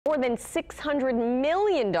More than $600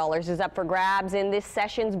 million is up for grabs in this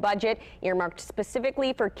session's budget, earmarked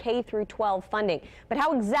specifically for K-12 funding. But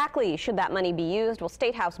how exactly should that money be used? Well,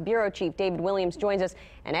 State House Bureau Chief David Williams joins us,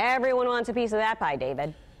 and everyone wants a piece of that pie,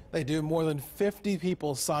 David. They do. More than 50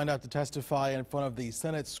 people signed up to testify in front of the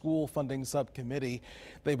Senate School Funding Subcommittee.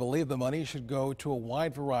 They believe the money should go to a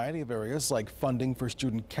wide variety of areas like funding for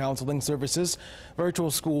student counseling services,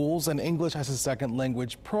 virtual schools, and English as a second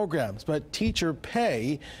language programs. But teacher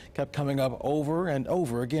pay kept coming up over and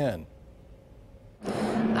over again.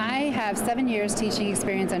 I have 7 years teaching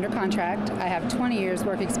experience under contract. I have 20 years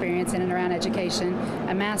work experience in and around education,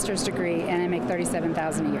 a master's degree, and I make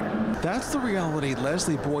 $37,000 a year. That's the reality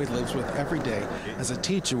Leslie Boyd lives with every day as a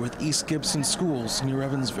teacher with East Gibson Schools near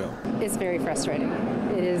Evansville. It's very frustrating.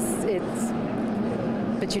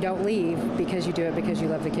 But you don't leave because you do it because you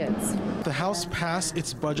love the kids. The House passed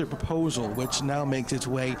its budget proposal, which now makes its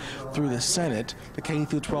way through the Senate. The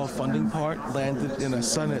K-12 funding part landed in a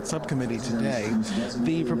Senate subcommittee today.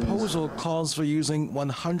 The proposal calls for using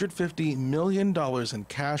 $150 million in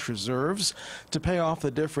cash reserves to pay off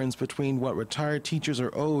the difference between what retired teachers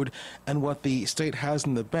are owed and what the state has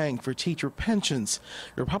in the bank for teacher pensions.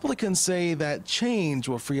 Republicans say that change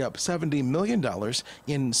will free up $70 million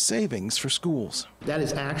in savings for schools. That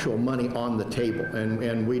is actual money on the table,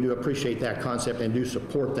 and we do appreciate that concept and do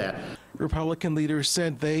support that. Republican leaders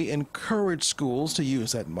said they encourage schools to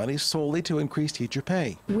use that money solely to increase teacher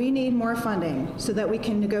pay. We need more funding so that we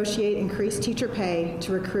can negotiate increased teacher pay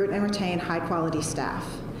to recruit and retain high-quality staff.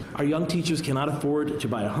 Our young teachers cannot afford to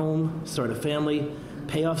buy a home, start a family,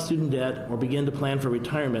 pay off student debt, or begin to plan for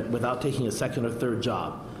retirement without taking a second or third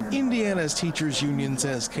job. Indiana's teachers union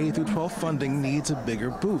says K-12 funding needs a bigger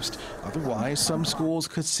boost. Otherwise, some schools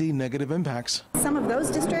could see negative impacts. Some of those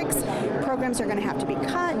districts, programs are going to have to be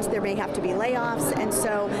cut, there may have to be layoffs, and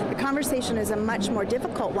so the conversation is a much more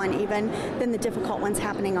difficult one even than the difficult ones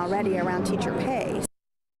happening already around teacher pay.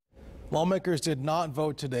 Lawmakers did not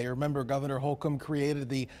vote today. Remember, Governor Holcomb created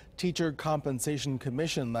the Teacher Compensation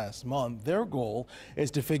Commission last month. Their goal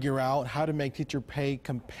is to figure out how to make teacher pay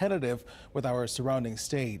competitive with our surrounding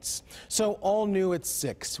states. So all new at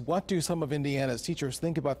 6. What do some of Indiana's teachers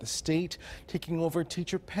think about the state taking over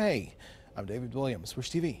teacher pay? I'm David Williams,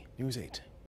 Wish TV News 8.